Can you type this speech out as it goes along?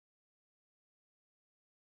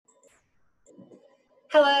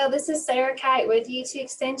Hello, this is Sarah Kite with UT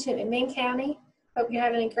Extension in McMinn County. Hope you're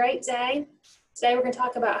having a great day. Today we're going to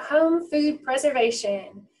talk about home food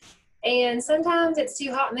preservation. And sometimes it's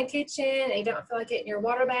too hot in the kitchen and you don't feel like getting your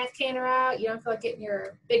water bath canner out, you don't feel like getting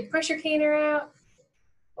your big pressure canner out,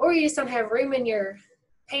 or you just don't have room in your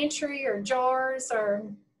pantry or jars are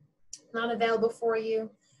not available for you.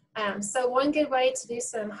 So one good way to do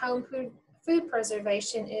some home food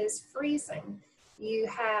preservation is freezing. You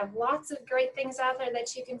have lots of great things out there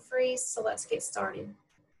that you can freeze, so let's get started.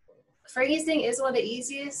 Freezing is one of the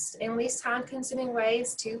easiest and least time-consuming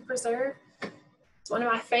ways to preserve. It's one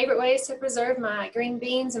of my favorite ways to preserve my green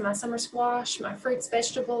beans and my summer squash, my fruits,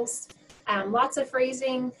 vegetables. Lots of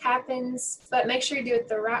freezing happens, but make sure you do it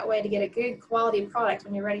the right way to get a good quality product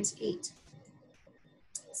when you're ready to eat.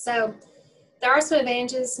 So there are some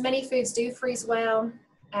advantages. Many foods do freeze well.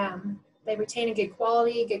 They retain a good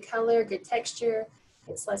quality, good color, good texture.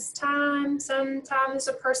 It's less time. Sometimes it's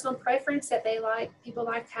a personal preference that they like. People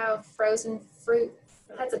like how frozen fruit,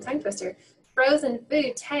 that's a tongue twister, frozen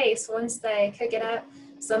food tastes once they cook it up.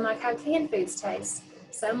 Some like how canned foods taste.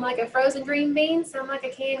 Some like a frozen green bean, some like a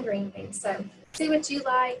canned green bean. So see what you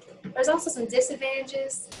like. There's also some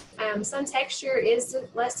disadvantages. Some texture is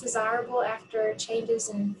less desirable after changes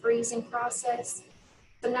in freezing process.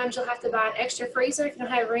 Sometimes you'll have to buy an extra freezer if you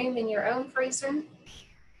don't have room in your own freezer.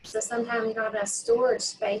 So sometimes you don't have enough storage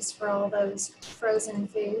space for all those frozen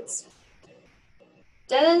foods.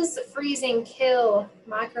 Does freezing kill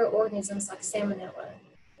microorganisms like salmonella?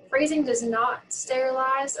 Freezing does not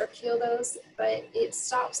sterilize or kill those, but it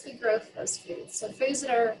stops the growth of those foods. So foods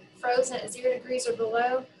that are frozen at 0 degrees or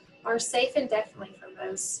below are safe indefinitely from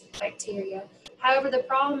those bacteria. However, the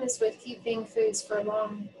problem is with keeping foods for a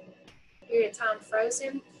long period of time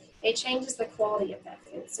frozen, it changes the quality of that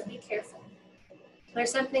food, so be careful. There's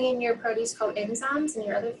something in your produce called enzymes in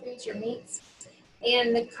your other foods, your meats,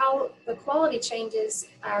 and the quality changes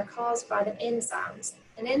are caused by the enzymes.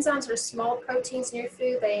 And enzymes are small proteins in your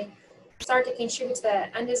food. They start to contribute to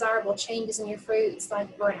the undesirable changes in your fruits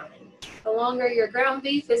like browning. The longer your ground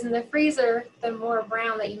beef is in the freezer, the more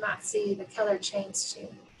brown that you might see the color change to.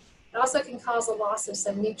 It also can cause a loss of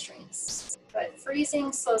some nutrients. But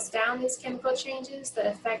freezing slows down these chemical changes that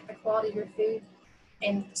affect the quality of your food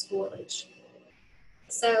and the spoilage.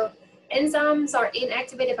 So enzymes are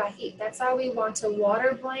inactivated by heat. That's how we want to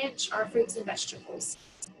water blanch our fruits and vegetables.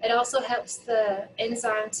 It also helps the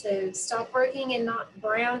enzyme to stop working and not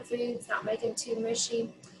brown foods, not make them too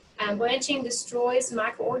mushy. Blanching destroys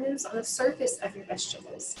microorganisms on the surface of your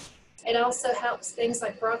vegetables. It also helps things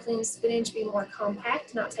like broccoli and spinach be more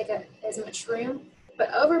compact, not take up as much room.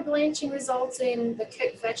 But over blanching results in the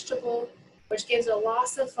cooked vegetable, which gives a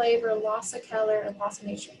loss of flavor, loss of color, and loss of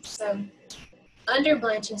nutrients. So under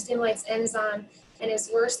blanching stimulates enzyme and is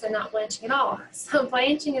worse than not blanching at all. So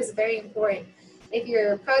blanching is very important. If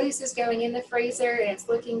your produce is going in the freezer and it's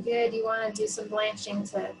looking good, you want to do some blanching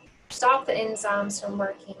to stop the enzymes from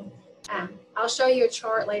working. I'll show you a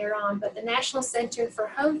chart later on, but the National Center for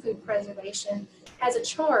Home Food Preservation has a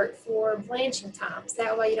chart for blanching times.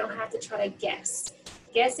 That way you don't have to try to guess.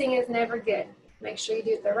 Guessing is never good. Make sure you do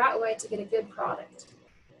it the right way to get a good product.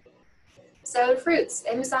 So in fruits,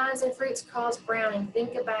 enzymes in fruits cause browning.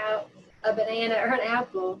 Think about a banana or an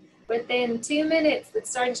apple. Within 2 minutes,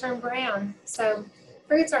 it's starting to turn brown. So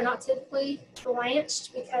fruits are not typically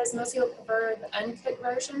blanched because most people prefer the uncooked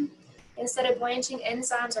version. Instead of blanching,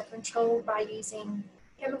 enzymes are controlled by using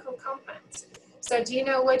chemical compounds. So do you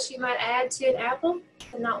know what you might add to an apple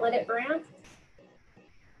to not let it brown?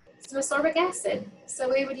 Some ascorbic acid.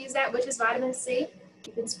 So we would use that, which is vitamin C.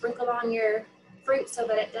 You can sprinkle on your fruit so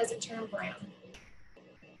that it doesn't turn brown.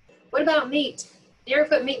 What about meat? You ever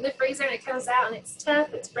put meat in the freezer and it comes out and it's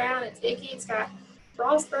tough, it's brown, it's icky, it's got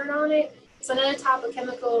frost burn on it? So another type of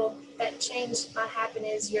chemical that change might happen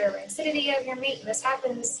is your rancidity of your meat. And this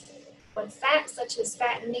happens when fats such as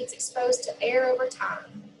fat and meats exposed to air over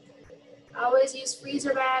time. Always use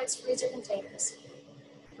freezer bags, freezer containers.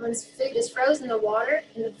 When food is frozen in the water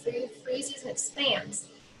and the food freezes and expands.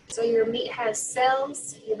 So your meat has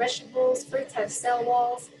cells, your vegetables, fruits have cell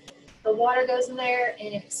walls. The water goes in there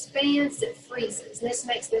and it expands, it freezes. And this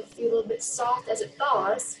makes the food a little bit soft as it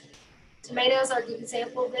thaws. Tomatoes are a good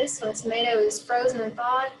example of this. When a tomato is frozen and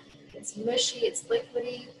thawed, it's mushy, it's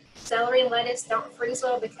liquidy. Celery and lettuce don't freeze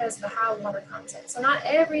well because of the high water content. So not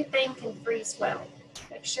everything can freeze well.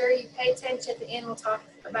 Make sure you pay attention. At the end, we'll talk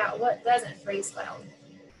about what doesn't freeze well.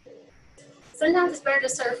 Sometimes it's better to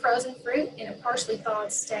serve frozen fruit in a partially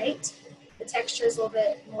thawed state. The texture is a little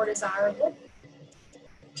bit more desirable.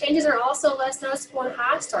 Changes are also less noticeable in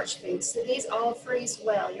high starch foods. So these all freeze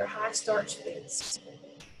well, your high starch foods.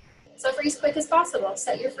 So freeze quick as possible.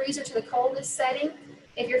 Set your freezer to the coldest setting.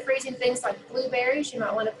 If you're freezing things like blueberries, you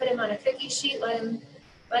might want to put them on a cookie sheet, let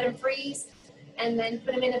them freeze, and then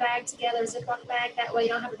put them in a bag together, a Ziploc bag. That way you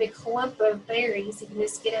don't have a big clump of berries. You can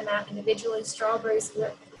just get them out individually. Strawberries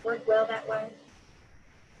work well that way.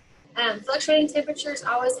 Fluctuating temperatures,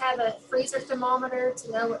 always have a freezer thermometer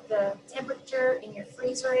to know what the temperature in your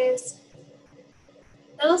freezer is.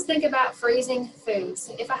 Now let's think about freezing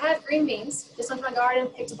foods. If I have green beans, just went to my garden,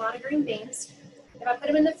 picked a lot of green beans. If I put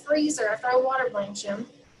them in the freezer after I water blanch them,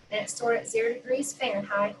 and it's stored at 0 degrees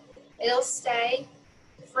Fahrenheit, it'll stay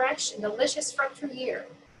fresh and delicious for up to a year.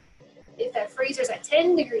 If that freezer is at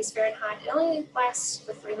 10 degrees Fahrenheit, it only lasts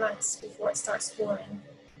for 3 months before it starts spoiling.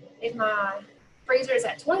 If my freezer is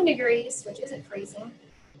at 20 degrees, which isn't freezing,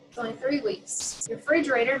 it's only 3 weeks. Your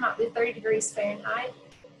refrigerator might be 30 degrees Fahrenheit.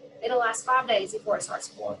 It'll last 5 days before it starts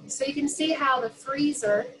boiling. So you can see how the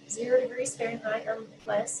freezer, 0 degrees Fahrenheit or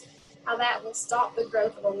less, how that will stop the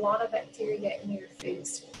growth of a lot of bacteria in your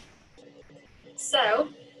foods. So,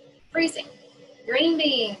 freezing. Green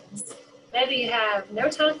beans. Maybe you have no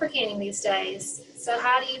time for canning these days. So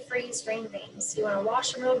how do you freeze green beans? You want to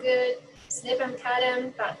wash them real good, snip them, cut them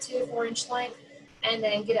about 2 to 4 inch length, and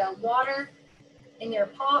then get a water in your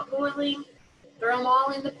pot boiling. Throw them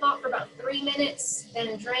all in the pot for about 3 minutes,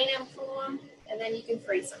 then drain them, cool them, and then you can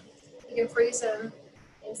freeze them. You can freeze them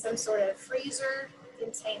in some sort of freezer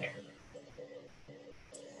container.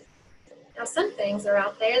 Now, some things are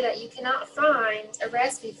out there that you cannot find a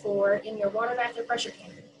recipe for in your water bath or pressure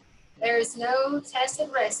canner. There is no tested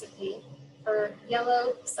recipe for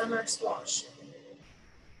yellow summer squash.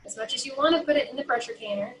 As much as you want to put it in the pressure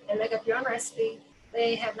canner and make up your own recipe,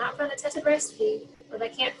 they have not found a tested recipe where they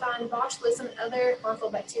can't find botulism and other harmful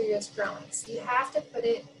bacteria growing. So you have to put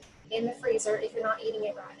it in the freezer if you're not eating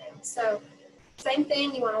it right now. So same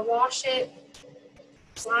thing, you want to wash it,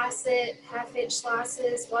 slice it, 1/2 inch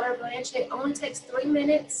slices, water blanch it. Only takes 3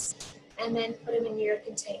 minutes, and then put them in your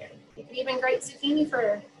container. You can even grate zucchini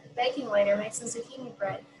for baking later, make some zucchini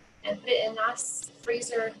bread, and put it in a nice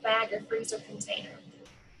freezer bag or freezer container.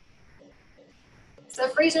 So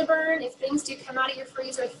freezer burn, if things do come out of your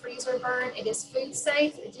freezer with freezer burn, it is food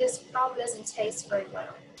safe, it just probably doesn't taste very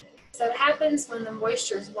well. So it happens when the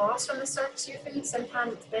moisture is lost from the surface of your food.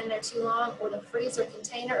 Sometimes it's been there too long, or the freezer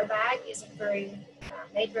container or bag isn't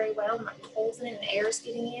made very well. There might be holes in it and air is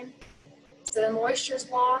getting in. So the moisture is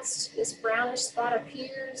lost, this brownish spot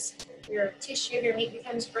appears, your tissue of your meat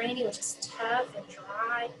becomes grainy, which is tough and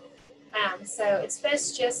dry. So it's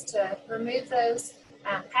best just to remove those.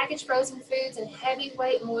 Package frozen foods in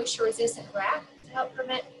heavyweight moisture-resistant wrap to help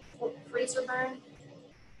prevent freezer burn.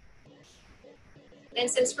 And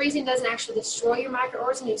since freezing doesn't actually destroy your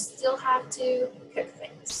microorganisms, you still have to cook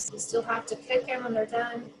things. You still have to cook them when they're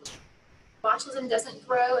done. Botulism doesn't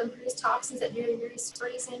grow and produce toxins at 0 degrees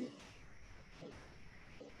freezing.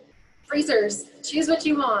 Freezers, choose what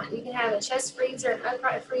you want. You can have a chest freezer, an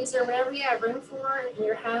upright freezer, whatever you have room for in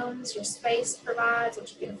your homes, your space provides,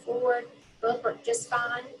 what you can afford. Both work just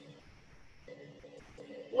fine.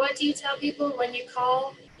 What do you tell people when you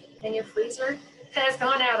call and your freezer has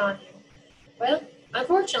gone out on you? Well,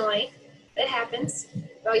 unfortunately, it happens,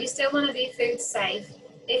 but you still want to be food safe.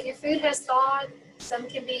 If your food has thawed, some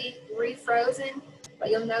can be refrozen, but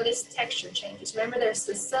you'll notice texture changes. Remember, there's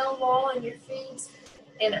the cell wall in your foods,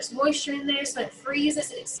 and there's moisture in there, so when it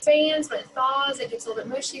freezes, it expands. When it thaws, it gets a little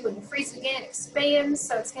bit mushy. When you freeze it again, it expands,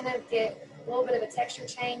 so it's going to get a little bit of a texture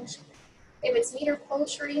change. If it's meat or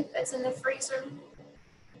poultry that's in the freezer,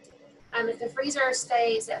 if the freezer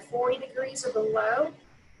stays at 40 degrees or below,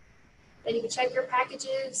 then you can check your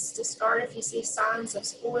packages, discard if you see signs of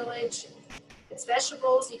spoilage. If it's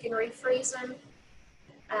vegetables, you can refreeze them.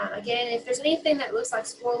 Again, if there's anything that looks like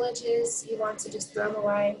spoilages, you want to just throw them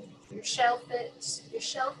away. Your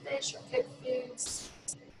shellfish or cooked foods,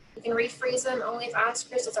 you can refreeze them only if ice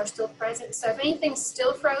crystals are still present. So if anything's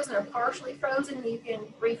still frozen or partially frozen, you can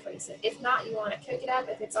refreeze it. If not, you want to cook it up.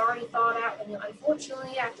 If it's already thawed out, then you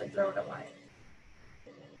unfortunately have to throw it away.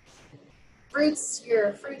 Fruits,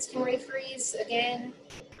 your fruits can refreeze. Again,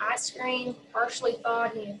 ice cream, partially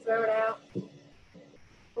thawed, and you throw it out.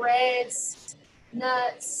 Breads,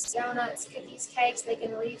 nuts, donuts, cookies, cakes, they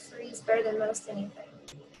can refreeze better than most anything.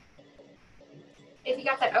 If you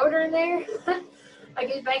got that odor in there, a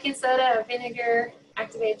good baking soda, vinegar,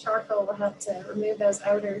 activated charcoal will help to remove those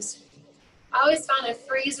odors. I always find a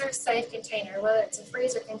freezer safe container, whether it's a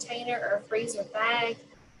freezer container or a freezer bag.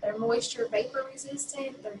 They're moisture vapor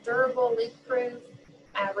resistant, they're durable, leak proof,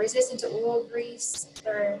 resistant to oil, grease.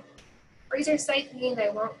 They're freezer safe, meaning they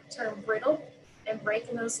won't turn brittle and break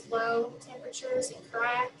in those low temperatures and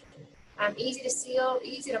crack. Easy to seal,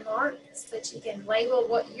 easy to mark, so that you can label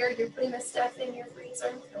what year you're putting the stuff in your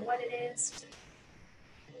freezer and what it is.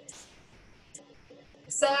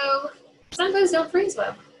 So some foods don't freeze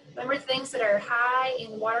well. Remember, things that are high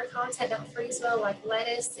in water content don't freeze well, like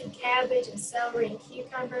lettuce and cabbage and celery and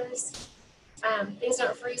cucumbers. Things that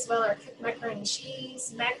don't freeze well are cooked macaroni and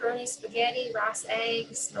cheese, macaroni, spaghetti, rice,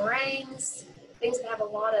 eggs, meringues, things that have a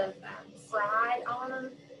lot of fried on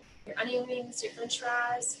them. Your onion rings, your french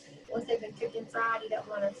fries, once they've been cooked and fried, you don't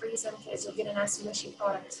want to freeze them because you'll get a nice mushy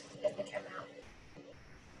product that they come out.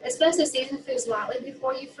 It's best to season foods lightly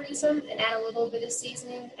before you freeze them and add a little bit of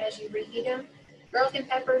seasoning as you reheat them. Garlic and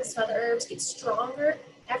peppers and some other herbs get stronger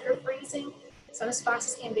after freezing. Some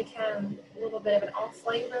spices can become a little bit of an off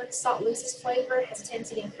flavor. Salt loses flavor, has a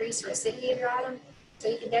tendency to increase the acidity of your item, so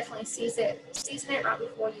you can definitely season it right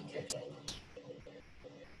before you cook it.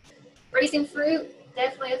 Freezing fruit,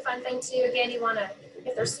 definitely a fun thing too. Again, you want to,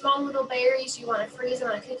 if they're small little berries, you want to freeze them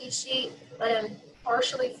on a cookie sheet, let them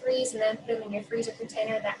partially freeze, and then put them in your freezer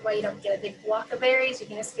container. That way you don't get a big block of berries. You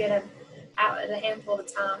can just get them out at a handful at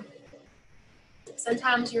a time.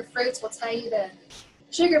 Sometimes your fruits will tell you the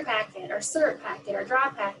sugar packet or syrup packet or dry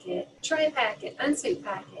packet, tray packet, unsweet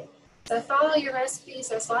packet. So follow your recipes.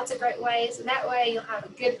 There's lots of great ways, and that way you'll have a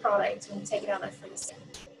good product when you take it out of the freezer.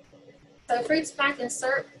 So fruits packed in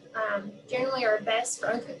syrup generally are best for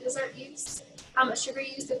uncooked dessert use. How much sugar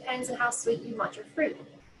you use depends on how sweet you want your fruit.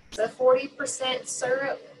 So 40%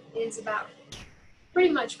 syrup is about pretty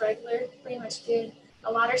much regular, pretty much good.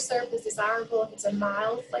 A lighter syrup is desirable if it's a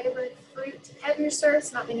mild flavored fruit. Heavier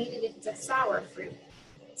syrups might be needed if it's a sour fruit.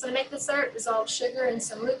 So to make the syrup, dissolve sugar in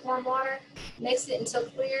some lukewarm water, mix it until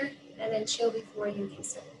clear, and then chill before you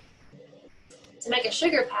use it. To make a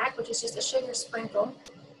sugar pack, which is just a sugar sprinkle,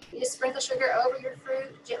 you just sprinkle sugar over your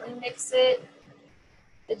fruit, gently mix it.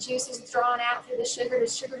 The juice is drawn out through the sugar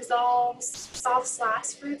dissolves. Soft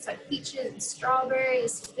sliced fruits like peaches and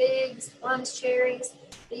strawberries, figs, plums, cherries,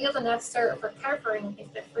 they yield enough syrup for covering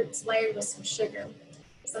if the fruit's layered with some sugar.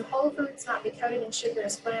 Some whole fruits might be coated in sugar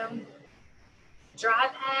as well. Dry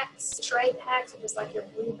packs, tray packs, which is like your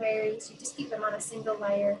blueberries, you just keep them on a single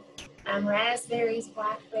layer. Raspberries,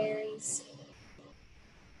 blackberries.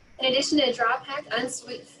 In addition to a dry pack,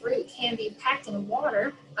 unsweet fruit can be packed in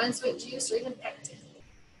water, unsweet juice, or even pectin.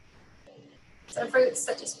 Some fruits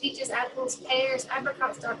such as peaches, apples, pears,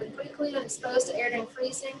 apricots darken quickly when exposed to air during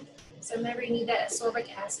freezing. So remember, you need that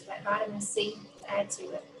ascorbic acid, that vitamin C, to add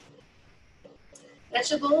to it.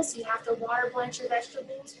 Vegetables, you have to water blanch your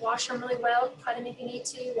vegetables. Wash them really well, cut them if you need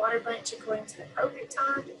to, water blanch according to the appropriate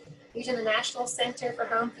time, using the National Center for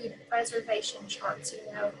Home Food Preservation chart so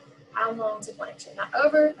you know how long to blanch it. Not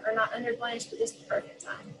over or not under blanch, but just the perfect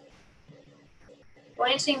time.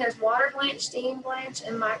 Blanching, there's water blanch, steam blanch,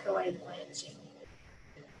 and microwave blanching.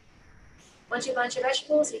 Once you blanch your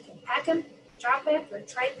vegetables, you can pack them, dry pack or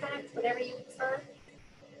tray pack, whatever you prefer.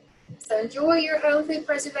 So enjoy your home food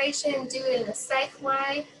preservation, do it in a safe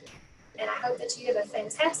way, and I hope that you have a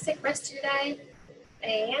fantastic rest of your day,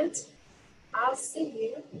 and I'll see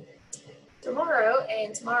you tomorrow,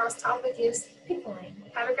 and tomorrow's topic is pickling.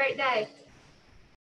 Have a great day.